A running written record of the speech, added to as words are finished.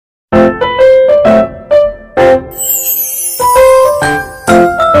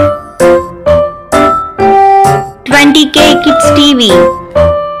மனைவி.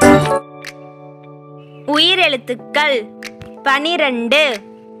 உயிரெழுத்துக்கள் 12.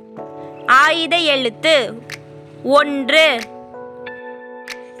 ஆயுத எழுத்து 1.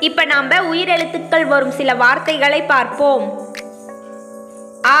 இப்ப நாம உயிரெழுத்துக்கள் வரும் சில வார்த்தைகளை பார்ப்போம்.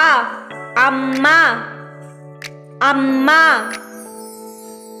 ஆ அம்மா அம்மா.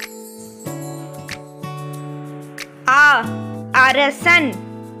 ஆ அரசன்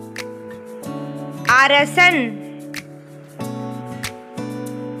அரசன்.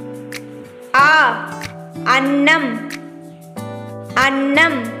 ஆ அன்னம்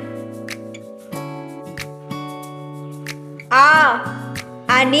அன்னம். ஆ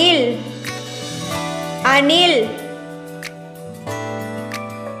அணில் அணில்.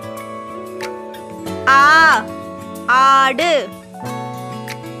 ஆ ஆடு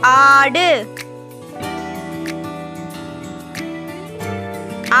ஆடு.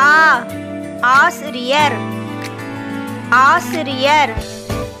 ஆ ஆசிரியர் ஆசிரியர்.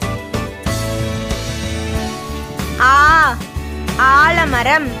 ஆ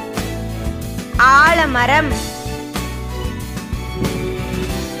ஆலமரம் ஆலமரம்.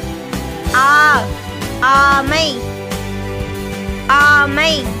 ஆ ஆமை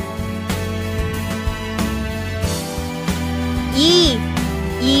ஆமை. ஈ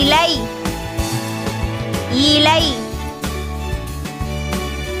இலை இலை.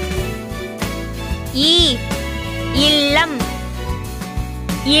 ஈ இல்லம்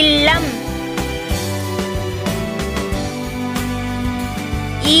இல்லம்.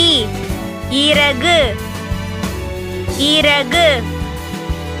 ஈ இறகு இறகு.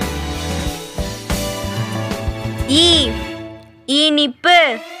 ஈ இனிப்பு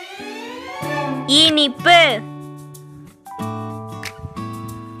இனிப்பு.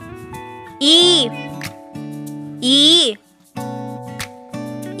 ஈ ஈ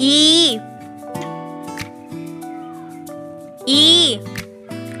ஈ ஈ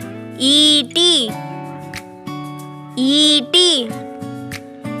ஈட்டி ஈட்டி.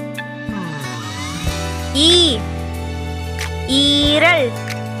 ஈ ஈரல்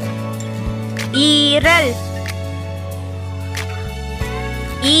ஈரல்.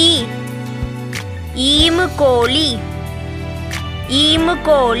 ஈ ஈமுகோழி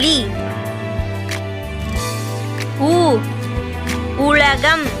ஈமுகோழி. ஊ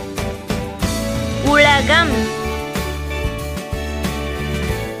உலகம் உலகம்.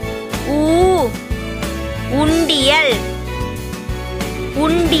 ஊ உண்டியல்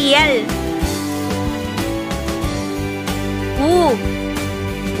உண்டியல். ஊ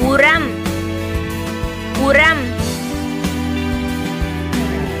உரம் உரம்.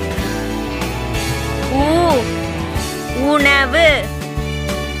 ஊ உணவு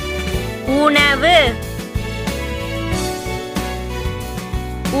உணவு.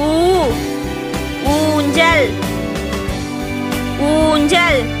 ஊ ஊஞ்சல்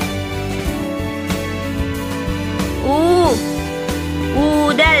ஊஞ்சல். ஊ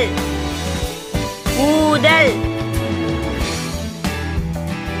ஊதல் ஊதல்.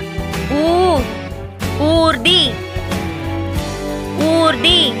 ஊ ஊர்தி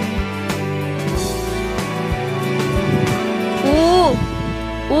ஊர்தி. ஊ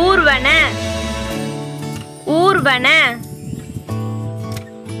ஊர்வன ஊர்வன.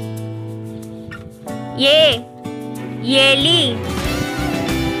 ஏ எலி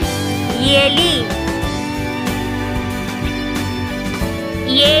எலி.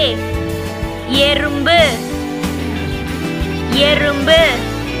 ஏ எறும்பு எறும்பு.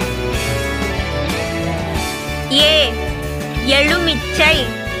 ஏ எலுமிச்சை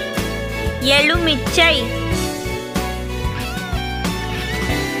எலுமிச்சை.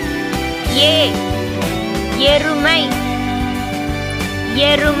 ஏ எருமை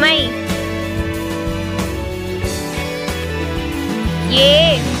எருமை. ஏ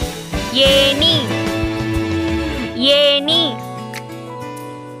ஏணி ஏணி.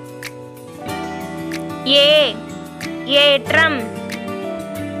 ஏ ஏற்றம்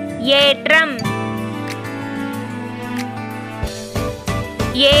ஏற்றம்.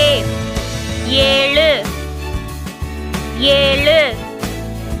 ஏ ஏழு ஏழு.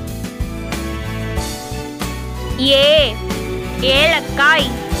 ஏ ஏலக்காய்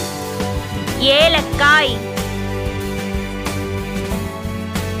ஏலக்காய்.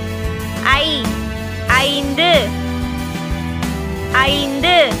 ஐ ஐந்து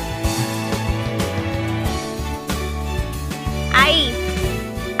ஐந்து. ஐ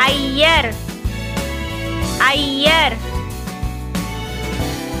ஐயர் ஐயர்.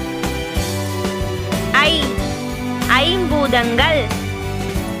 ஐ ஐம்பூதங்கள்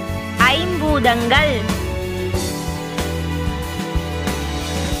ஐம்பூதங்கள்.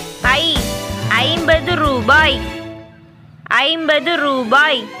 ஐ 50 ரூபாய் 50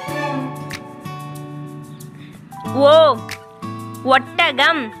 ரூபாய். ஓ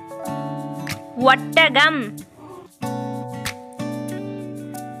ஒட்டகம் ஒட்டகம்.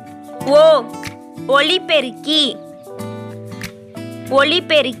 ஓ ஒலிபெருக்கி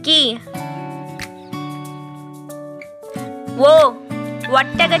ஒலிபெருக்கி. ஓ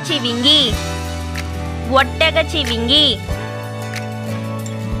ஒட்டகச்சிவிங்கி ஒட்டகச்சிவிங்கி.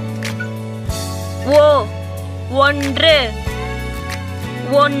 ஓ ஒன்று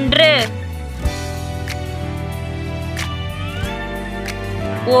ஒன்று.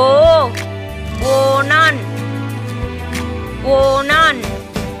 ஓ ஓணான் ஓணான்.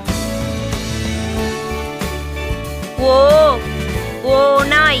 ஓ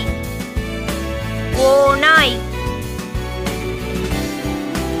ஓநாய் ஓநாய்.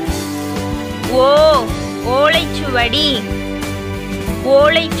 ஓ ஓலைச்சுவடி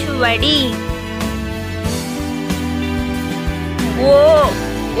ஓலைச்சுவடி. ஓ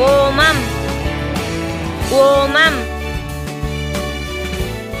ஓமம் ஓமம்.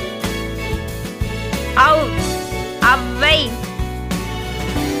 ஔ அவ்வை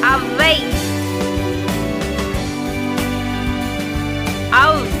அவ்வை.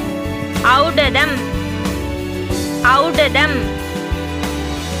 ஔ ஔடதம் ஔடதம்.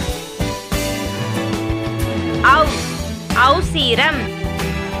 ஔ ஔசீரம்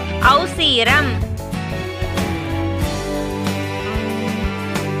ஔசீரம்.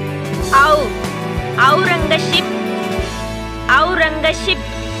 ஔ ஔரங்கசீப் ஔரங்கசீப்.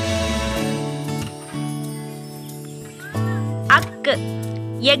 அக்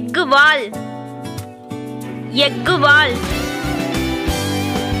எக்குவால் எக்குவால்.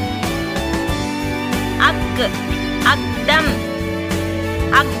 அக் அக்தம்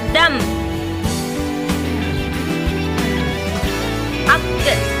அக்தம். அக்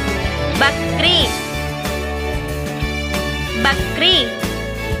பக்ரி பக்ரி.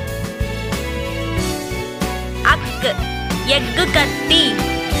 அக் எக்கு கத்தி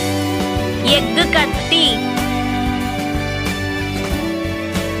எக்கு கத்தி.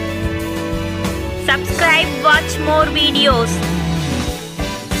 Subscribe, watch more videos.